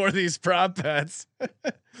throbbing for these prop bets."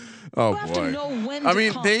 Oh boy! I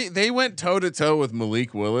mean, they went toe to toe with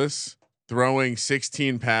Malik Willis, throwing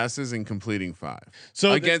 16 passes and completing 5.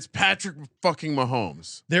 So against Patrick fucking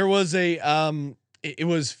Mahomes, there was it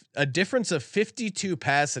was a difference of 52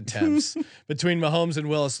 pass attempts between Mahomes and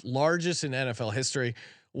Willis, largest in NFL history.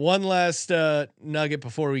 One last nugget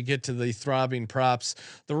before we get to the throbbing props.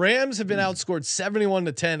 The Rams have been outscored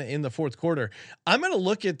 71-10 in the fourth quarter. I'm going to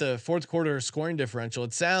look at the fourth quarter scoring differential.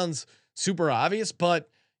 It sounds super obvious, but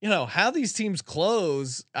how these teams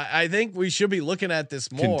close, I think we should be looking at this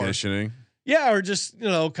more. Conditioning. Yeah. Or just,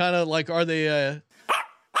 kind of like, are they,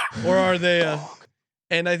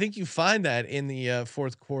 and I think you find that in the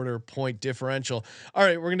fourth quarter point differential. All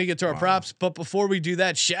right, we're going to get to our props. But before we do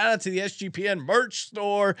that, shout out to the SGPN merch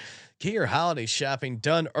store. Get your holiday shopping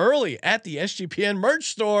done early at the SGPN merch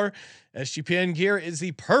store. SGPN gear is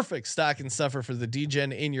the perfect stocking stuffer for the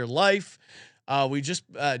DGen in your life.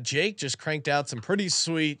 Jake just cranked out some pretty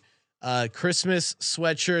sweet Christmas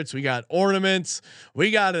sweatshirts. We got ornaments.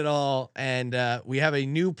 We got it all. And we have a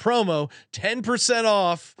new promo, 10%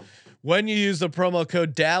 off when you use the promo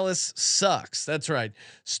code Dallas Sucks. That's right.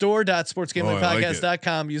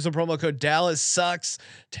 Store.sportsgamblingpodcast.com. Use the promo code Dallas Sucks.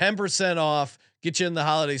 10% off. Get you in the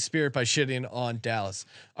holiday spirit by shitting on Dallas.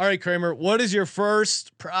 All right, Kramer, what is your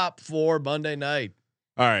first prop for Monday night?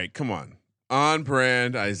 All right, come on. On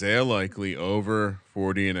brand, Isaiah Likely over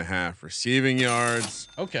 40.5 receiving yards.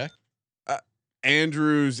 Okay.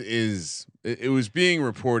 Andrews it was being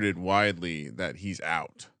reported widely that he's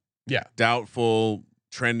out. Yeah. Doubtful,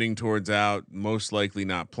 trending towards out, most likely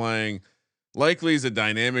not playing. Likely is a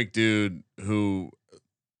dynamic dude who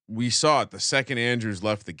we saw it the second Andrews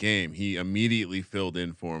left the game. He immediately filled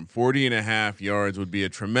in for him. 40.5 yards would be a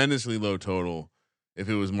tremendously low total if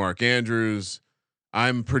it was Mark Andrews.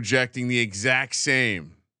 I'm projecting the exact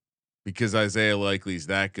same because Isaiah Likely's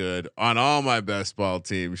that good on all my best ball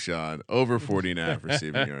teams, Sean. Over 40.5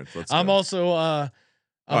 receiving yards. Let's I'm go. also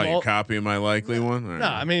You're copying my Likely one? All no,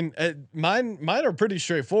 right. I mean mine are pretty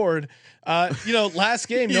straightforward. Last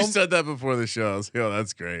game, You said that before the show. I was like, oh,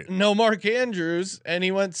 that's great. no Mark Andrews, and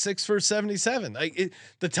he went 6 for 77.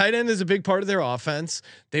 The tight end is a big part of their offense.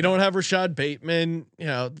 They don't have Rashad Bateman.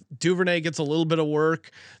 Duvernay gets a little bit of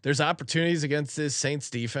work. There's opportunities against this Saints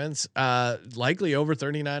defense. Likely over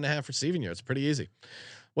 39.5 receiving yards. Pretty easy.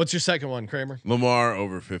 What's your second one, Kramer? Lamar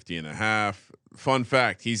over 50.5. Fun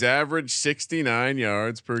fact: he's averaged 69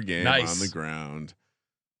 yards per game on the ground.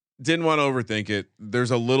 Didn't want to overthink it. There's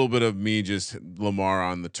a little bit of me just Lamar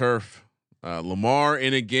on the turf. Lamar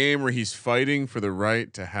in a game where he's fighting for the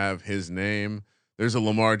right to have his name. There's a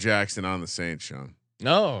Lamar Jackson on the Saints, Sean.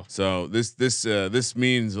 No. So this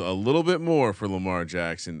means a little bit more for Lamar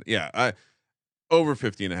Jackson. Yeah, over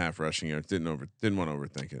 50.5 rushing yards. Didn't want to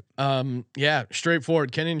overthink it. Yeah,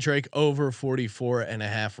 straightforward. Kenyon Drake over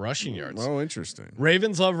 44.5 rushing yards. Oh, interesting.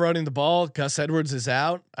 Ravens love running the ball. Gus Edwards is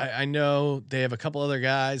out. I know they have a couple other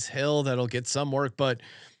guys, Hill, that'll get some work, but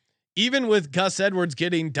even with Gus Edwards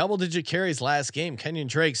getting double-digit carries last game, Kenyon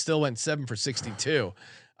Drake still went 7 for 62.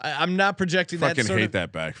 I'm not projecting that. Fucking hate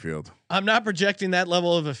that backfield. I'm not projecting that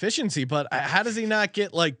level of efficiency, but how does he not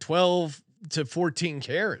get like 12 to 14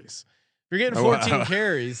 carries? You're getting 14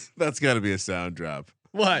 carries. That's got to be a sound drop.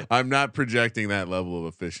 What? I'm not projecting that level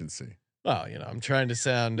of efficiency. Well, I'm trying to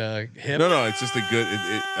sound hip. No, it's just a good.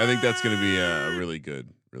 I think that's going to be a really good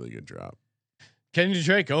drop. Kenyon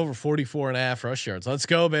Drake over 44.5 rush yards. Let's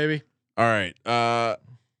go, baby. All right.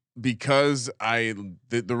 Because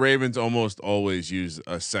the Ravens almost always use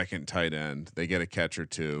a second tight end. They get a catch or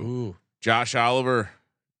two. Ooh. Josh Oliver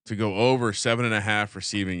to go over 7.5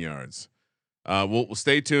 receiving yards. We'll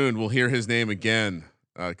stay tuned. We'll hear his name again.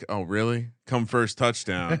 Oh, really? Come first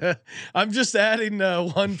touchdown. I'm just adding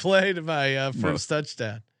one play to my first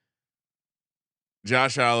touchdown.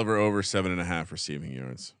 Josh Oliver over 7.5 receiving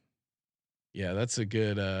yards. Yeah, that's a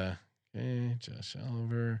good. Okay, Josh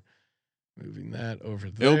Oliver, moving that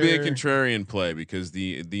over there. It'll be a contrarian play because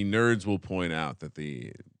the nerds will point out that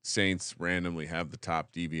the Saints randomly have the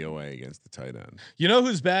top DVOA against the tight end. You know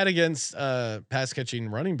who's bad against pass catching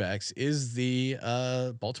running backs is the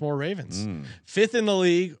Baltimore Ravens. 5th in the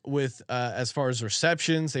league with as far as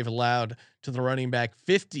receptions. They've allowed to the running back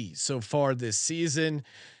 50 so far this season.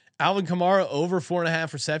 Alvin Kamara over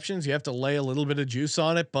 4.5 receptions. You have to lay a little bit of juice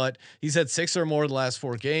on it, but he's had 6 or more the last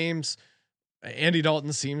 4 games. Andy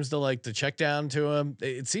Dalton seems to like to check down to him.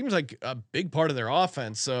 It seems like a big part of their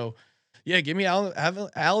offense. So yeah, give me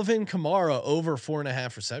Alvin Kamara over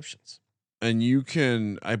 4.5 receptions. And you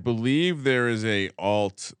can, I believe there is a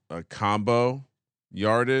combo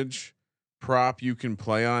yardage prop you can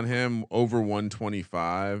play on him. Over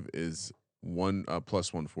 125 is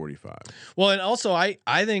plus 145. Well, and also I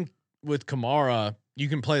think with Kamara you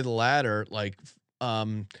can play the ladder. Like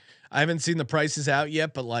I haven't seen the prices out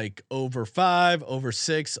yet, but like over 5, over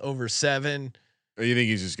 6, over 7. You think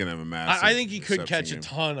he's just gonna have a massive? I think he could catch a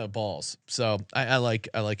ton of balls. So I like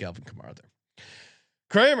Alvin Kamara there.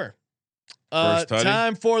 Kramer,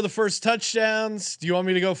 time for the first touchdowns. Do you want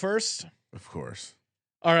me to go first? Of course.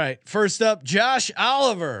 All right. First up, Josh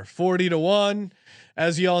Oliver, 40-1.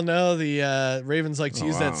 As you all know, the Ravens like to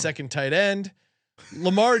use that second tight end.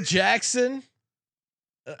 Lamar Jackson.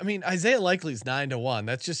 I mean, Isaiah Likely's 9-1.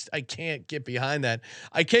 That's just, I can't get behind that.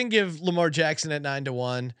 I can give Lamar Jackson at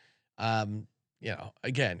 9-1.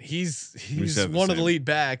 Again, he's one of the lead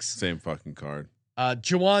backs. Same fucking card.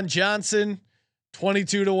 Juwan Johnson,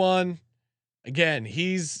 22-1. Again,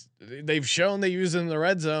 they've shown they use him in the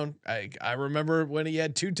red zone. I remember when he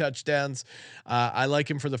had 2 touchdowns. I like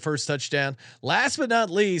him for the first touchdown. Last but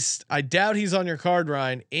not least, I doubt he's on your card,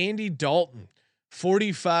 Ryan. Andy Dalton,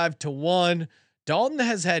 45-1. Dalton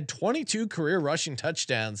has had 22 career rushing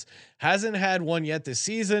touchdowns. Hasn't had one yet this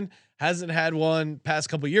season. Hasn't had one past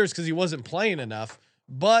couple years because he wasn't playing enough.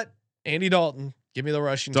 But Andy Dalton, give me the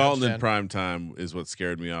rushing Dalton touchdown. in prime time is what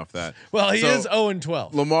scared me off that. Well, he is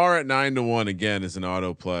 0-12. Lamar at 9-1 again is an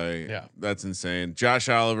auto play. Yeah, that's insane. Josh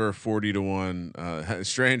Oliver 40-1.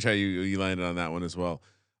 Strange how you landed on that one as well.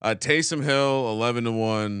 Taysom Hill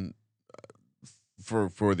 11-1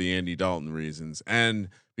 for the Andy Dalton reasons, and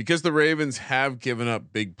because the Ravens have given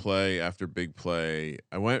up big play after big play,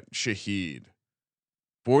 I went Shaheed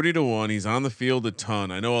 40-1. He's on the field a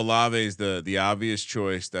ton. I know Olave is the obvious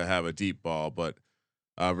choice to have a deep ball, but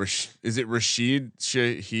is it Rashid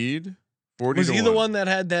Shaheed? 40 Was he the one that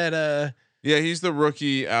had that? Yeah, he's the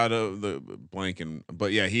rookie out of the blanking,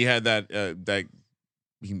 but yeah, he had that. That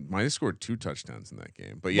he might have scored 2 touchdowns in that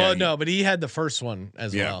game, but yeah, but he had the first one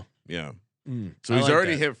as well. Yeah, Mm, so I he's like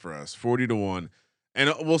already that. hit for us 40-1,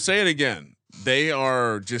 and we'll say it again. They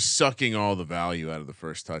are just sucking all the value out of the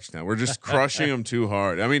first touchdown. We're just crushing them too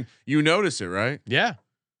hard. I mean, you notice it, right? Yeah.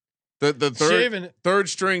 The Shaving it. third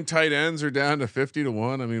string tight ends are down to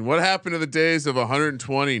 50-1. I mean, what happened to the days of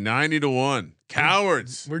 120, 90-1?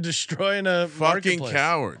 Cowards. We're destroying a Fucking marketplace.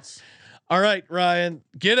 cowards. All right, Ryan,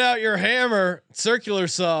 get out your hammer, circular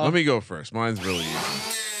saw. Let me go first. Mine's really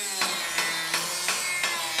easy.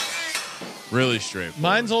 Really straightforward.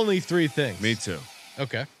 Mine's only 3 things. Me too.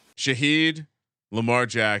 Okay. Shaheed, Lamar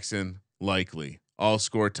Jackson, likely all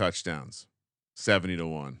score touchdowns.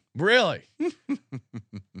 70-1. Really?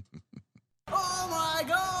 Oh my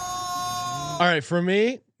god! All right, for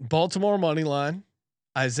me, Baltimore money line,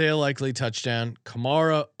 Isaiah likely touchdown,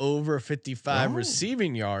 Kamara over 55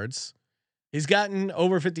 receiving yards. He's gotten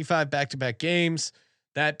over 55 back-to-back games.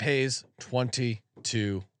 That pays 20-1.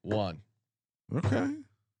 Okay.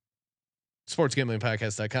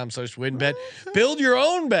 SportsGamblingPodcast.com/WinBet. Build your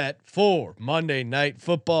own bet for Monday Night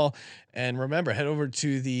Football. And remember, head over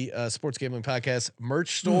to the Sports Gambling Podcast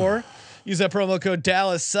merch store. Use that promo code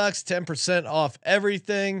Dallas Sucks, 10% off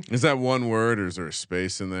everything. Is that one word or is there a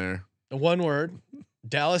space in there? One word,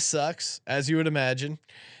 Dallas Sucks, as you would imagine.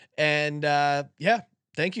 And yeah,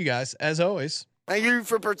 thank you guys as always. Thank you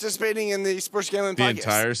for participating in the Sports Gambling The Podcast.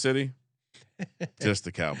 entire city? Just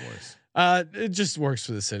the Cowboys. It just works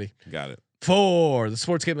for the city. Got it. For the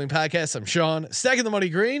Sports Gambling Podcast, I'm Sean, stacking the money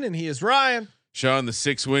green, and he is Ryan. Sean, the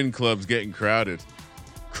 6-win club's getting crowded.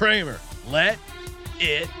 Kramer, let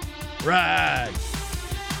it ride.